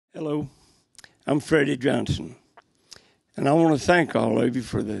Hello, I'm Freddie Johnson, and I want to thank all of you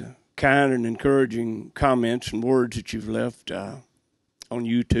for the kind and encouraging comments and words that you've left on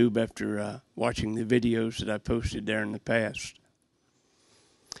YouTube after watching the videos that I posted there in the past.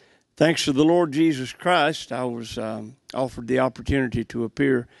 Thanks to the Lord Jesus Christ, I was offered the opportunity to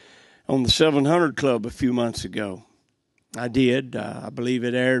appear on the 700 Club a few months ago. I did. I believe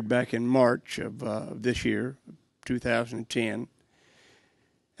it aired back in March of this year, 2010.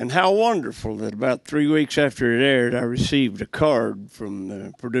 And how wonderful that about 3 weeks after it aired, I received a card from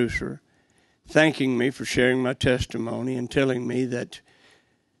the producer thanking me for sharing my testimony and telling me that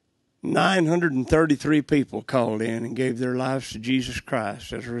 933 people called in and gave their lives to Jesus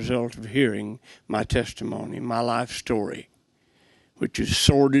Christ as a result of hearing my testimony, my life story, which is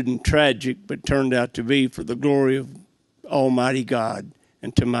sordid and tragic, but turned out to be for the glory of Almighty God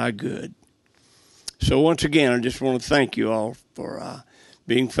and to my good. So once again, I just want to thank you all for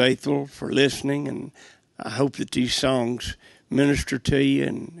being faithful, for listening, and I hope that these songs minister to you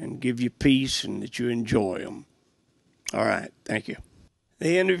and give you peace and that you enjoy them. All right, thank you.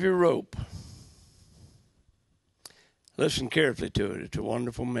 The end of your rope. Listen carefully to it. It's a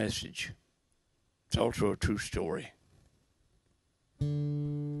wonderful message. It's also a true story.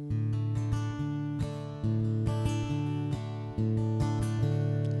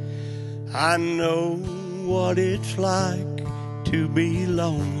 I know what it's like to be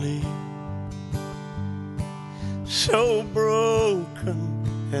lonely, so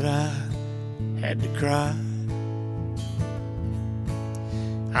broken that I had to cry.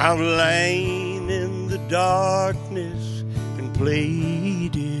 I've lain in the darkness and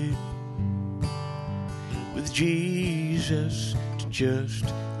pleaded with Jesus to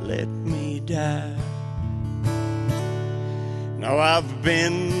just let me die. Now I've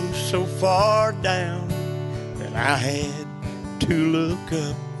been so far down that I had to look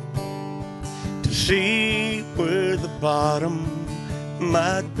up to see where the bottom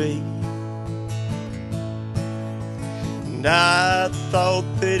might be. And I thought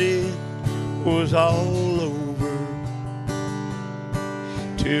that it was all over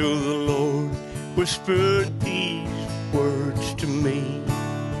till the Lord whispered these words to me.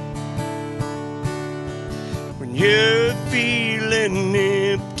 When you're feeling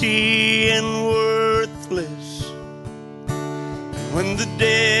empty and worthless, when the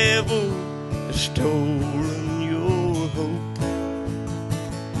devil has stolen your hope,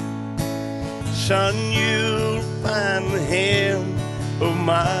 son, you'll find the hem of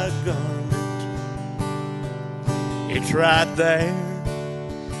my garment. It's right there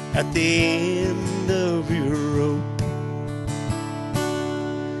at the end of your rope.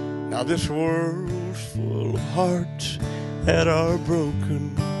 Now this world's full of hearts that are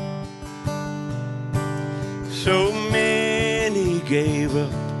broken. So many gave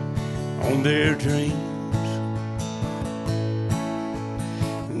up on their dreams.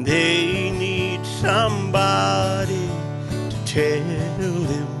 And they need somebody to tell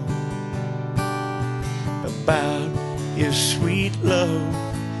them about His sweet love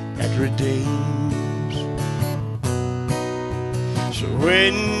that redeems. So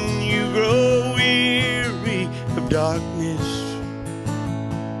when you grow weary of darkness,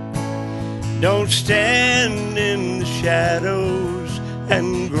 don't stand in the shadows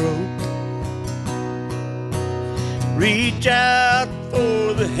and grope. Reach out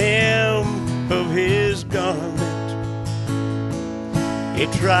for the hem of His garment.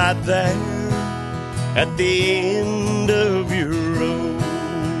 It's right there at the end of your road.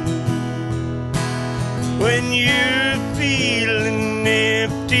 When you're feeling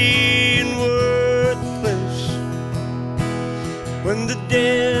empty and worthless, when the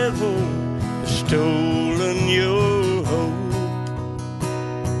devil stolen your hope,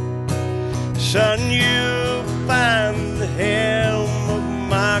 son, you'll find the hem of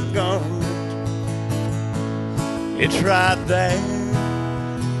my garment. It's right there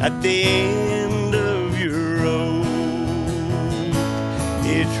at the end of your rope.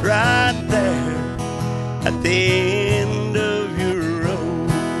 It's right there at the end